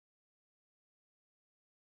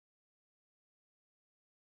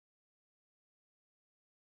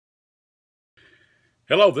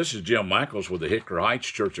Hello, this is Jim Michaels with the Hickory Heights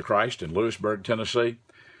Church of Christ in Lewisburg, Tennessee.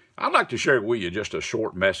 I'd like to share with you just a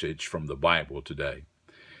short message from the Bible today.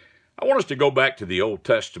 I want us to go back to the Old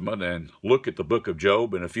Testament and look at the book of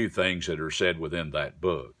Job and a few things that are said within that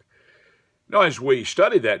book. Now, as we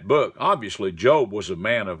study that book, obviously Job was a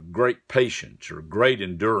man of great patience or great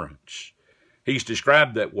endurance. He's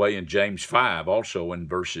described that way in James 5, also in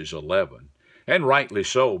verses 11, and rightly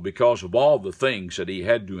so because of all the things that he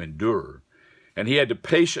had to endure. And he had to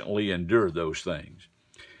patiently endure those things.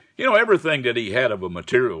 You know, everything that he had of a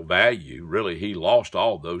material value, really, he lost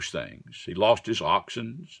all those things. He lost his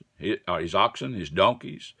oxen, his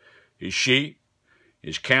donkeys, his sheep,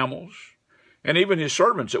 his camels, and even his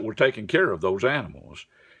servants that were taking care of those animals,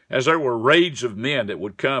 as there were raids of men that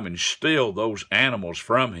would come and steal those animals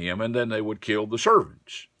from him, and then they would kill the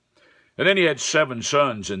servants. And then he had 7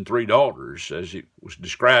 sons and 3 daughters, as it was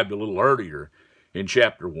described a little earlier in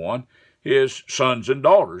chapter 1. His sons and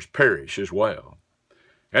daughters perish as well.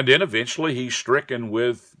 And then eventually he's stricken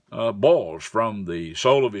with boils from the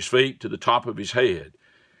sole of his feet to the top of his head,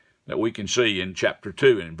 that we can see in chapter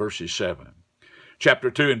 2 and verses 7.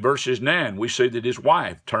 Chapter 2 and verses 9, we see that his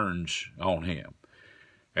wife turns on him.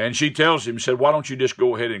 And she tells him, said, why don't you just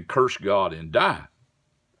go ahead and curse God and die?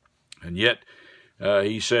 And yet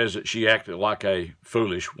he says that she acted like a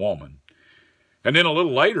foolish woman. And then a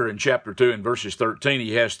little later in chapter 2 and verses 13,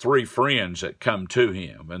 he has 3 friends that come to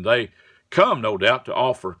him. And they come, no doubt, to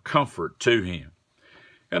offer comfort to him.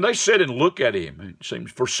 And they sit and look at him, it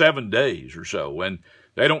seems, for 7 days or so. And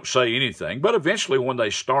they don't say anything. But eventually when they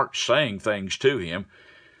start saying things to him,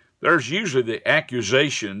 there's usually the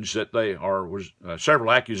accusations that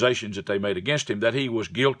several accusations that they made against him, that he was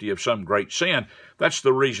guilty of some great sin. That's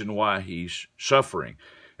the reason why he's suffering.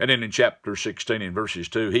 And then in chapter 16 and verses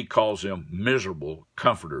 2, he calls them miserable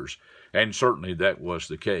comforters, and certainly that was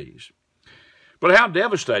the case. But how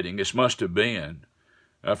devastating this must have been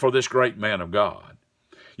for this great man of God.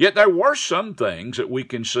 Yet there were some things that we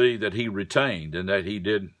can see that he retained and that he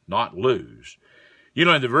did not lose. You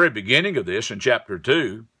know, in the very beginning of this, in chapter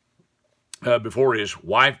 2, before his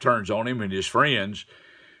wife turns on him and his friends,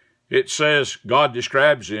 it says, God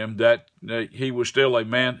describes him that he was still a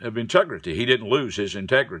man of integrity. He didn't lose his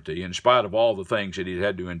integrity in spite of all the things that he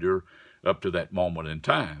had to endure up to that moment in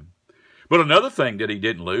time. But another thing that he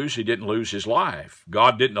didn't lose his life.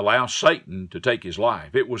 God didn't allow Satan to take his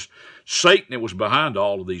life. It was Satan that was behind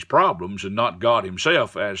all of these problems and not God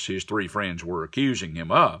himself, as his 3 friends were accusing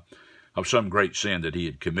him of some great sin that he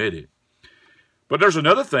had committed. But there's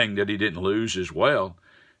another thing that he didn't lose as well.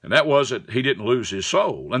 And that was that he didn't lose his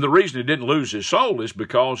soul. And the reason he didn't lose his soul is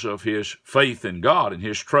because of his faith in God and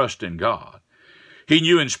his trust in God. He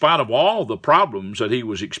knew in spite of all the problems that he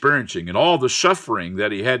was experiencing and all the suffering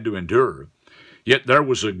that he had to endure, yet there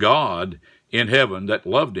was a God in heaven that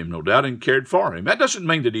loved him, no doubt, and cared for him. That doesn't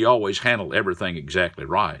mean that he always handled everything exactly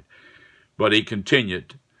right, but he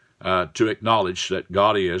continued to acknowledge that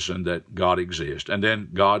God is and that God exists. And then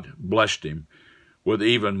God blessed him with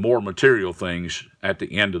even more material things at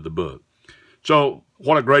the end of the book. So,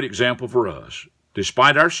 what a great example for us.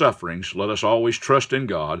 Despite our sufferings, let us always trust in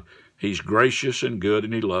God. He's gracious and good,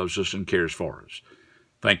 and He loves us and cares for us.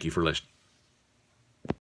 Thank you for listening.